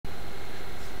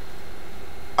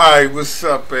Alright, what's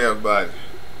up everybody?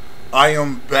 I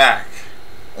am back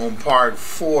on part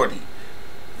 40.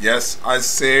 Yes, I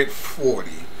said 40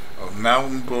 of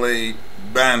Mountain Blade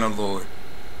Bannerlord.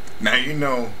 Now you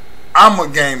know, I'm a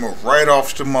gamer right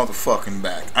off the motherfucking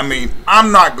back. I mean,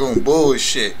 I'm not gonna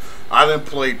bullshit. I done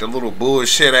played the little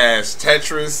bullshit ass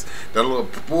Tetris, the little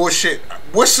bullshit.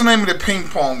 What's the name of the ping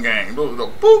pong game? The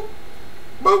little boop,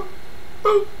 boop,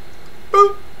 boop,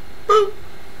 boop, boop.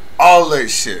 All that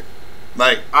shit.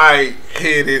 Like, I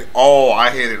hit it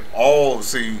all.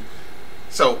 See,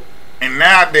 so, and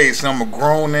nowadays, I'm a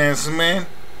grown ass man.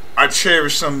 I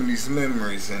cherish some of these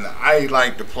memories, and I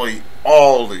like to play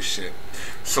all this shit.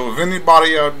 So, if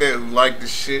anybody out there who like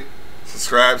this shit,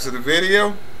 subscribe to the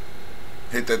video,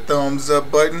 hit that thumbs up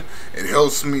button. It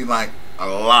helps me like a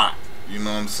lot. You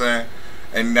know what I'm saying?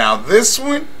 And now this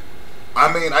one,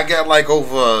 I mean, I got like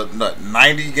over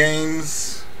 90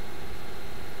 games.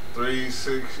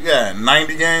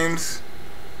 90 games.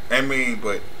 I mean,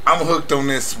 but I'm hooked on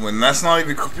this one. That's not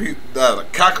even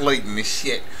calculating the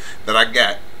shit that I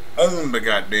got on the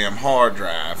goddamn hard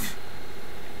drive,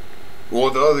 or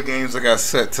the other games I got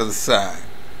set to the side.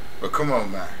 But come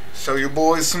on, man, show your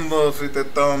boys some love. Hit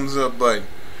that thumbs up button.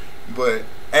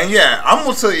 And yeah, I'm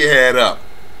gonna tell you head up.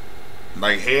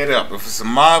 Like, head up. If it's a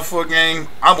mod for a game,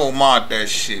 I'm gonna mod that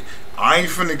shit. I ain't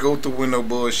finna go through with no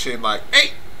bullshit like,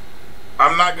 hey,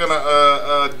 I'm not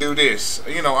gonna do this.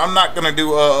 You know, I'm not gonna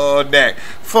do that.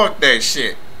 Fuck that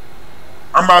shit.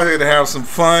 I'm out here to have some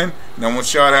fun, and I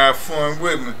want y'all to have fun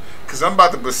with me. Cause I'm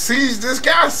about to besiege this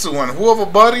castle, and whoever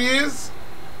buddy is,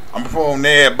 I'm gonna put on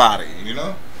everybody, you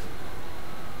know?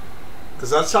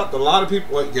 Cause I chopped a lot of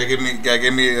people. Wait, give me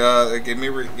a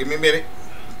minute.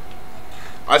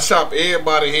 I chopped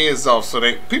everybody's heads off, so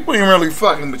people ain't really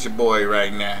fucking with your boy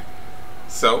right now.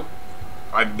 So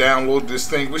I download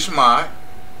Distinguished Mod,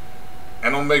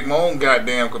 and I'll make my own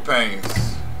goddamn companions.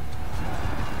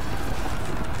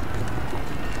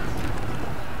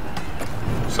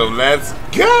 So let's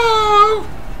go!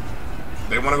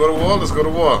 They wanna go to war? Let's go to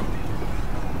war.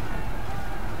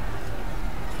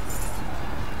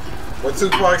 What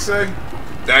Tupac say?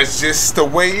 That's just the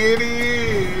way it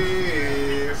is.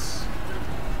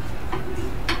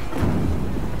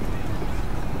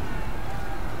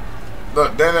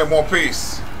 Look, then they want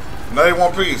peace. No, they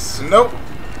want peace. Nope.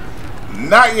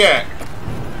 Not yet.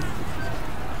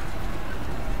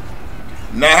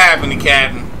 Not happening,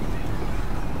 Captain.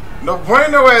 No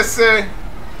bueno, I say.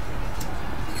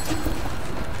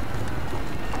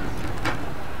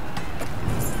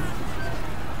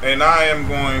 And I am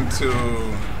going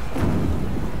to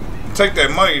take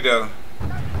that money, though.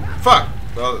 Fuck.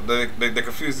 Well, they're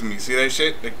confusing me. See that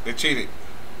shit? They cheated.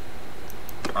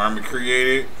 Army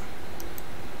created.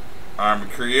 Army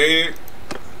created.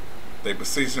 They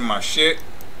besieging my shit.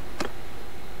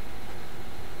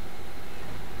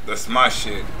 That's my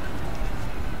shit.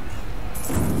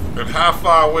 And how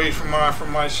far away from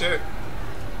my shit?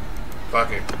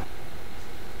 Fuck it.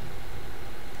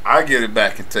 I get it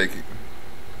back and take it.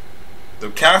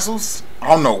 The castles, I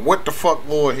don't know what the fuck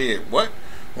Lord here. What?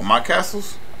 Well, my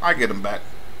castles, I get them back.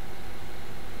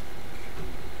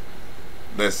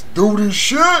 Let's do this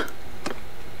shit.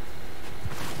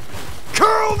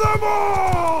 Kill them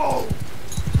all!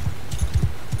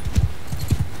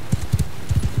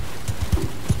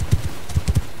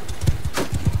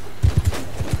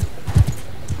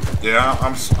 Yeah,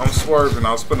 I'm swerving.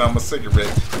 I was putting out my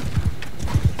cigarette.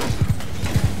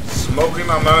 Smoking,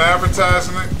 I'm not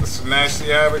advertising it. It's a nasty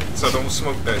habit, so don't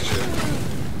smoke that shit.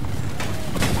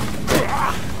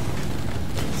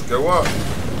 Let's go up.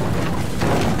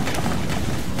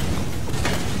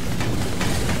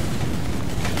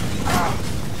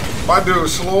 My dude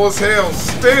slow as hell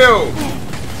still.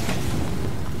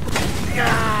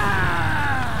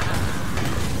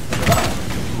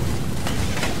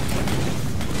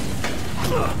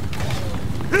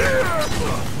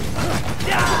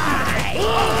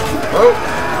 Oh.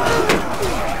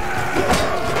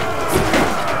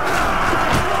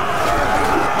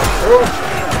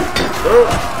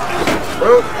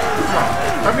 Oh. Come on.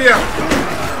 Let me out.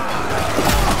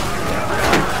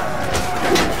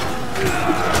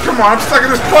 Come on, I'm stuck in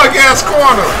this plug ass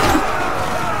corner.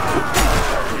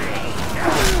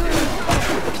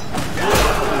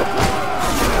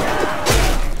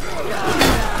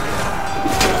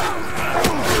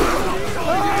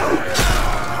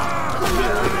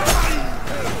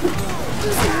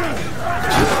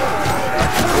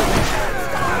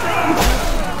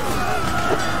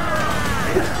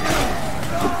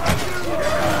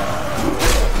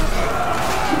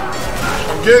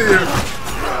 Get you.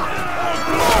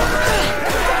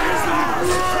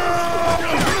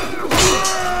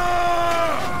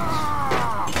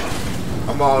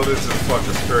 all this is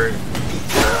fucking straight. Give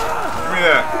me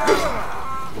that.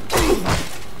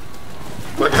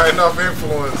 I got enough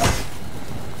influence.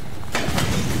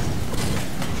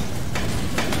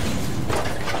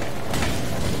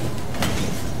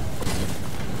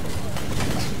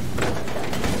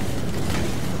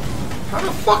 How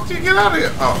the fuck do you get out of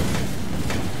here? Oh.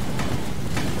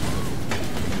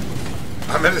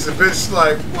 I mean, it's a bitch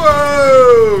like,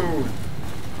 whoa!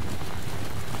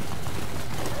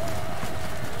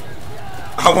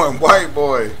 I went white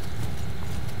boy.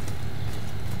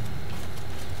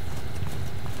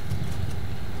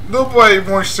 Nobody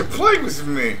wants to play with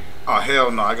me. Oh, hell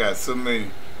no, I got so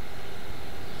many.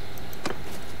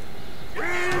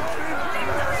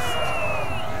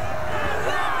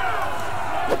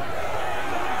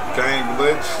 Game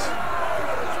glitched.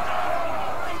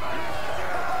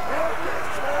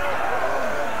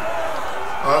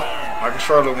 Oh, my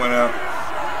controller went out.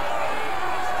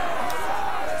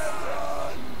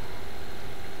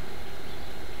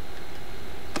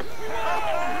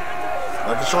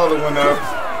 My controller went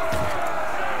out.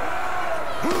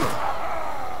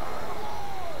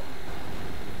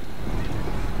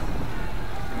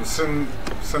 Send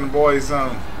the boys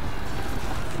on.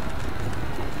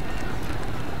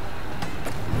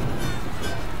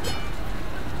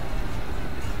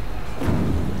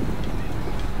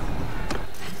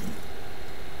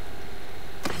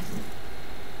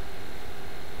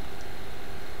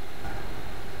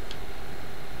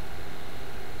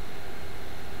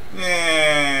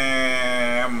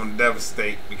 Yeah, I'm gonna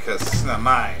devastate because it's not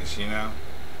mine, you know.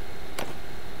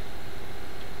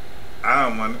 I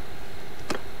don't want it.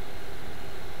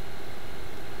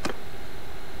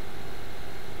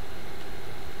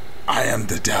 I am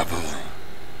the devil.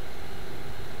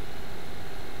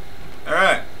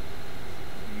 Alright.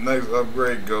 Next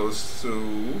upgrade goes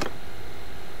to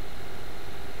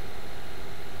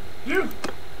you.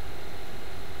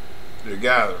 You're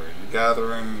gathering. You're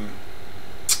gathering.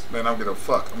 Man, I don't give a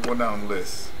fuck. I'm going down the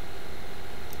list.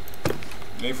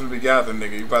 You ain't finna be gathering,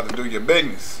 nigga. You about to do your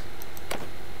business.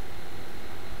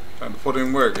 Trying to put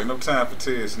in work. Ain't no time for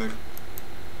tears, nigga.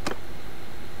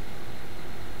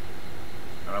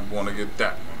 I'm going to get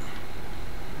that one.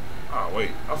 Oh,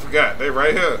 wait. I forgot. They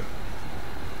right here.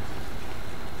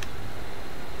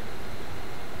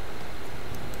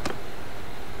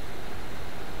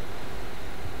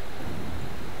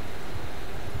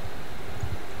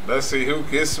 Let's see who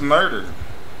gets murdered.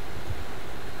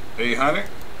 800.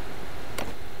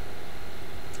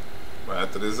 But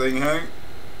after this 800,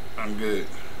 I'm good.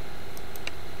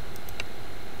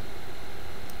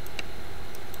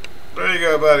 There you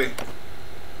go, buddy.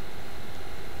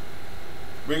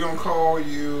 We're gonna call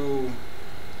you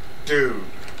Dude.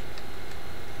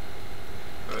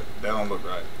 That don't look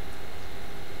right.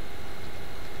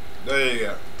 There you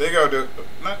go. There you go, dude.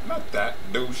 Not that.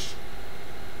 Douche.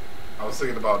 I was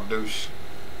thinking about douche.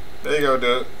 There you go,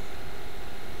 dude.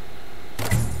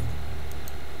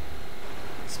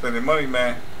 Spending money,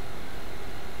 man.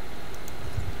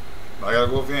 I gotta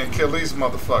go over here and kill these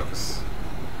motherfuckers.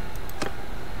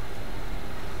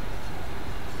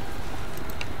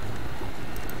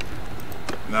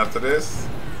 And after this,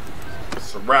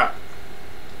 it's a wrap.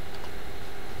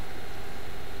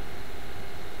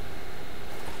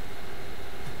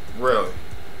 Really?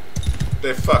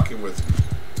 They're fucking with me.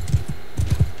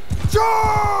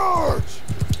 Charge!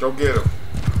 Go get them.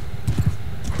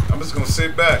 I'm just gonna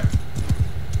sit back.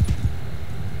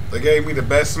 They gave me the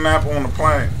best map on the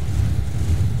planet.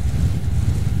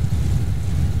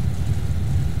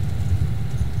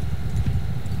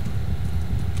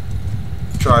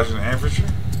 Charging the infantry.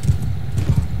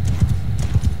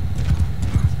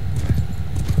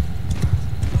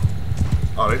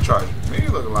 Oh, they charging me.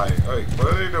 Look like, hey,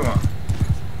 what are they doing?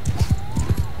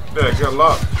 Yeah, good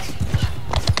luck.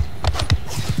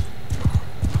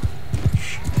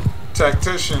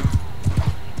 Tactician.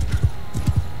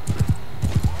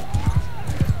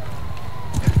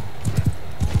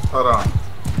 Hold on.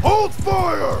 Hold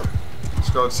fire! Let's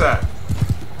go attack.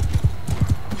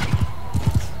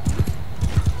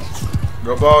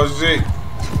 Go balls G.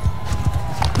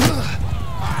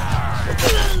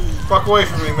 Fuck away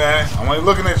from me, man. I'm only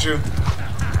looking at you.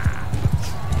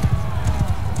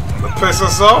 To piss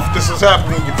us off? This is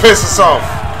happening when you piss us off.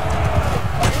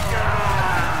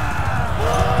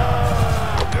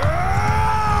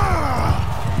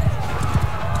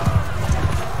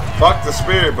 Fuck the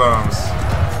spirit bombs.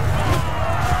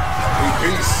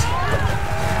 Peace.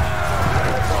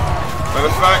 Matter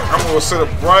of fact, I'm gonna sit up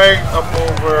right up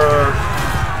over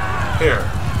here.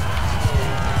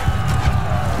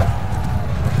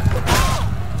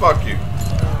 Fuck you.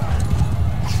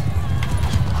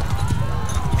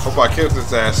 Hope I killed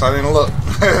his ass. I didn't look.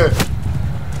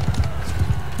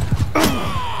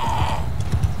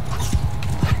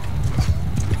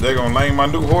 They gonna lame my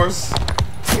new horse?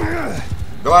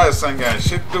 Gladys ain't got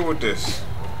shit to do with this.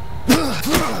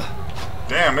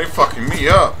 Damn, they fucking me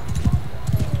up.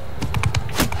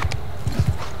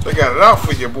 They got it out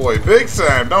for your boy big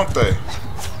time, don't they?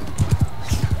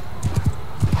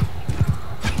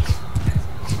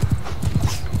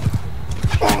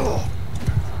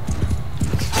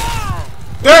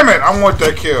 Damn it, I want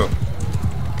that kill.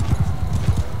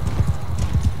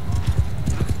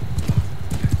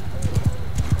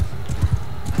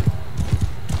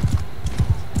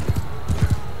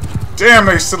 Damn,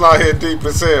 they still out here deep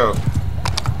as hell.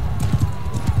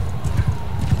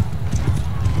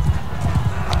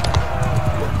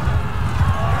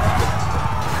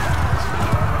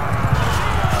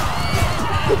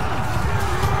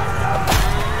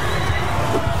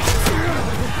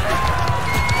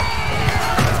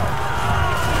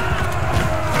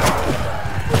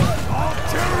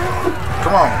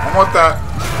 Come on, I want that.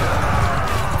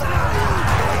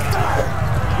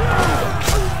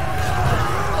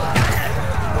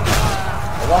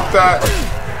 I want that.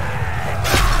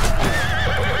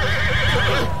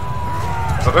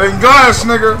 So they ain't glass,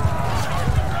 nigga.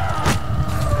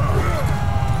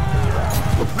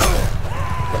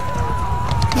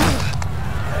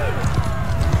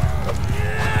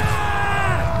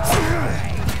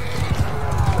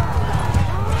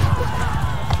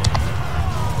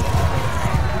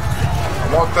 I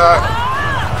want that.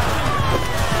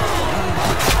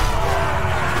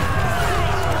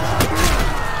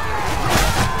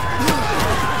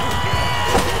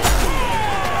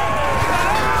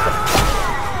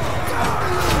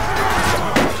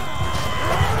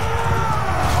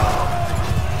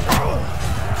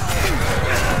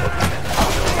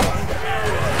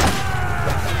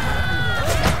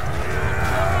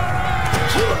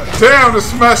 Damn, the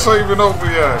smash ain't even over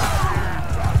yet.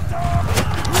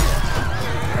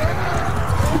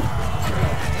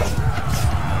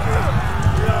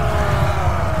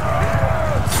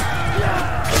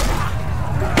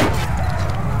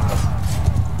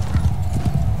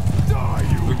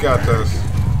 We got this.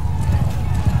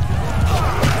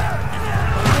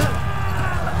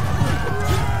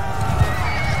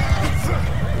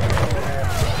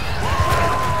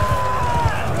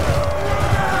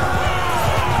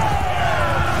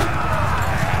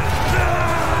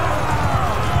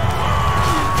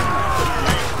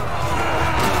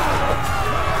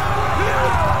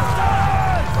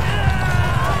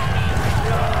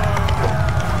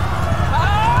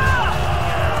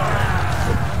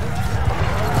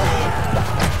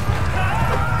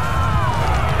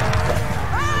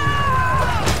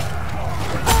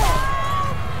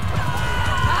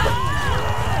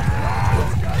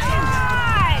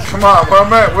 Come on, where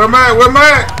am I? Where am I? Where am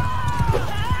I?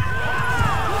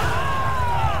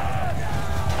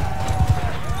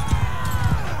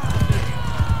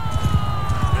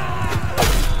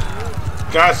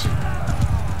 Got you.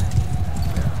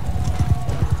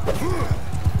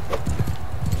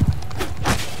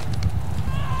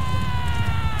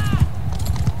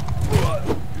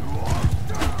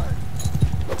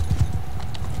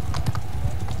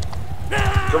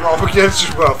 Come on, we get you,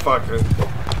 motherfucker.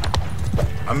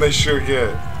 I make sure you get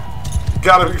it.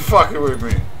 Gotta be fucking with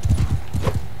me.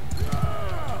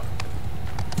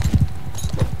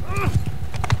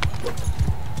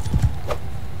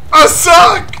 I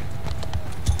suck!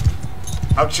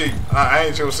 I'm cheating. I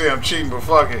ain't gonna say I'm cheating, but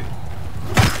fuck it.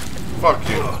 Fuck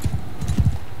you.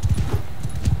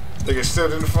 They can still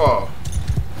didn't fall.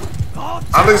 I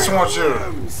at least want you.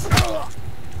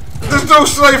 This dude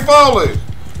still ain't falling.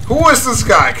 Who is this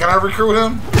guy? Can I recruit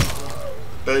him?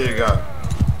 There you go.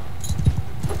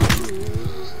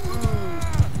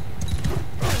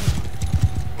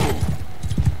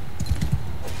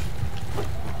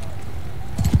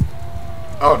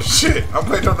 Oh shit, I'm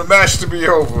waiting on the match to be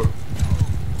over.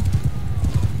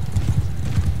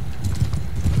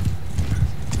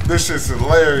 This is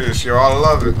hilarious, yo. I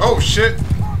love it. Oh shit.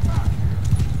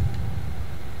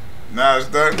 Now it's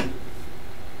done.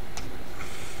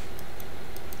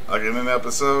 Like in an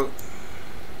episode.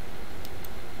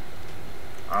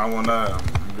 I don't want that.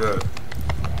 I'm good.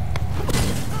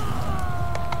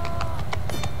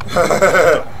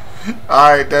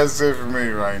 Alright, that's it for me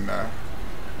right now.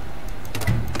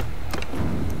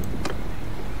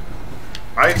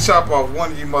 I ain't chop off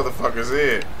one of you motherfuckers'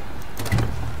 head.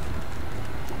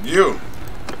 You.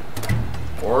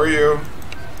 Or you.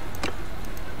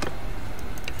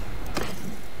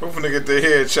 Who finna get their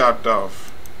head chopped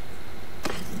off?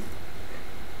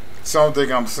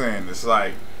 Something I'm saying. It's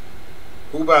like,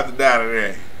 Who about to die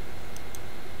today?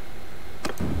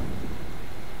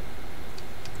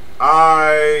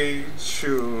 I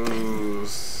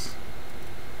choose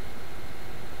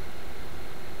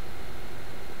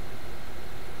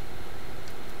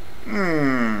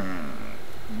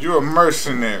you're a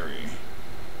mercenary.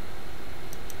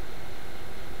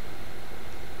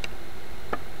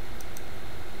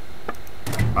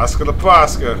 Oscar the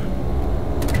Posca.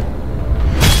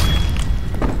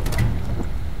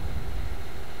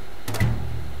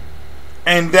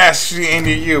 And that's the end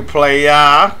of you, player.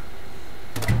 I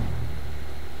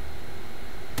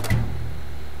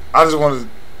just want to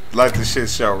let this shit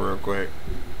show real quick.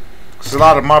 Cause a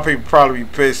lot of my people probably be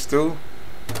pissed too.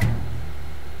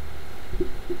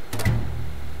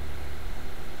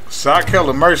 So I kill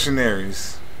the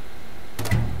mercenaries.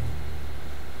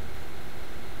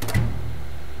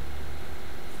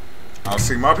 I don't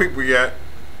see my people yet.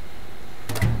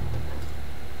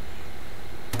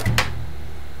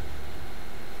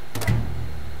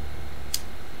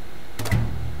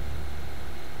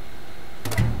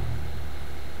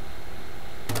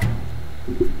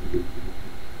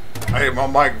 I hit my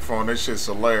microphone. This shit's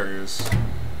hilarious.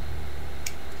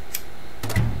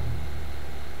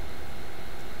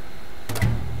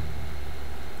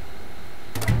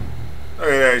 Look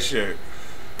at that shit.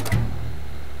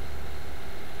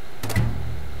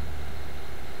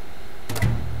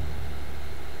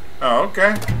 Oh,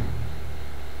 okay.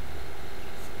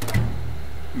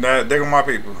 Now, there go my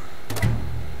people.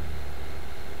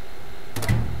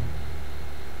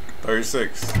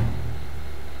 36.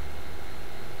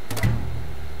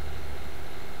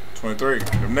 23.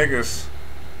 Them niggas.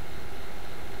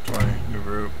 20. New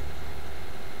group.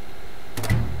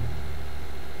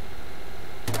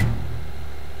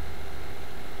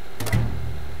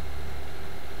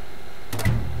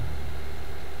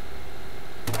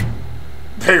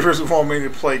 They just want me to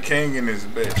play king in this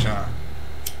bitch, huh?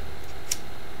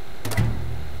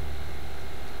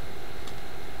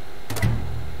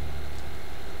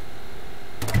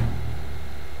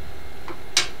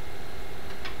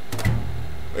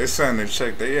 They saying they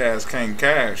check their ass can't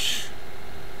cash.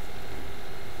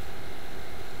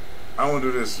 I want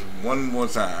to do this one more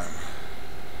time.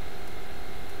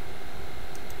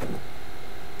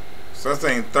 So that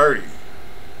thing 30.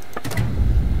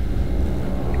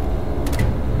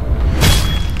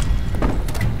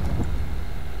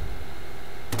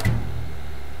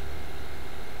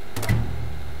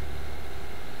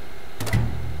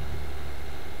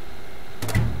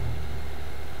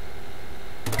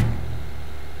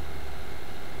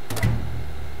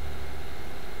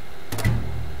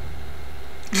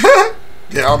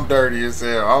 Yeah, I'm dirty as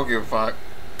hell. I don't give a fuck.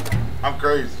 I'm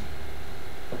crazy.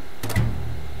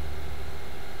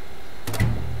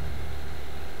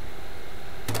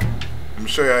 I'm gonna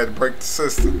show you how to break the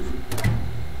system.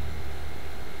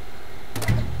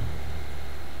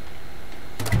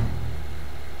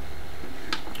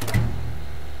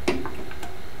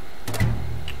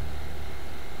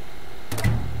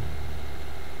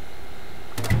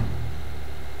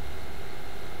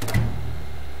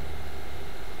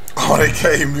 Oh, they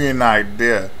gave me an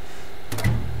idea.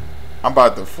 I'm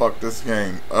about to fuck this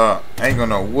game up. I ain't gonna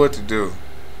know what to do.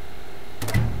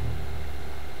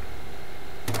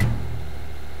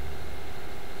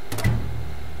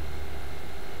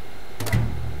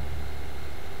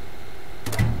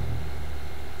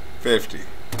 $50,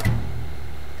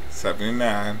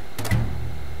 $79,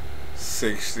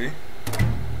 $60,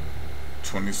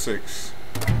 $26,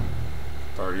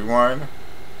 $31,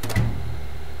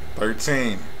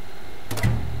 $13,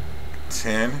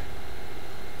 $10.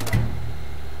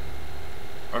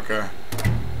 Okay.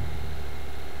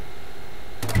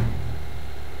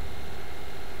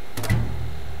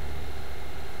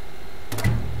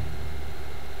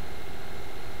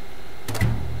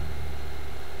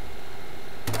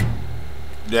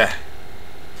 Yeah.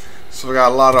 So we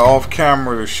got a lot of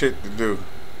off-camera shit to do.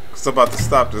 Cause I'm about to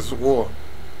stop this war.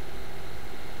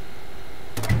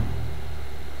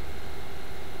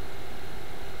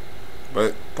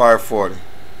 But probably 40.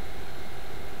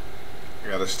 I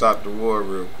gotta stop the war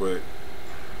real quick.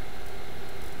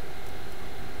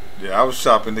 Yeah, I was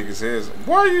chopping niggas' heads.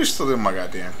 Why are you still in my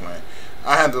goddamn plane?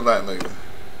 I'll handle that later.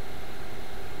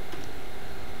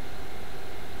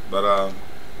 But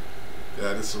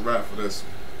yeah, this is a wrap for this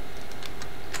one.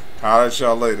 I'll let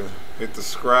y'all later. Hit the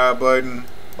subscribe button,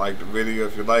 like the video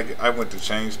if you like it. I went to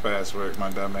change password,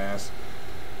 my dumb ass.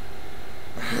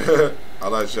 I'll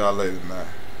let y'all later, man.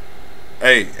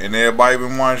 Hey, and everybody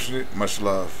been watching it, much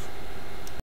love.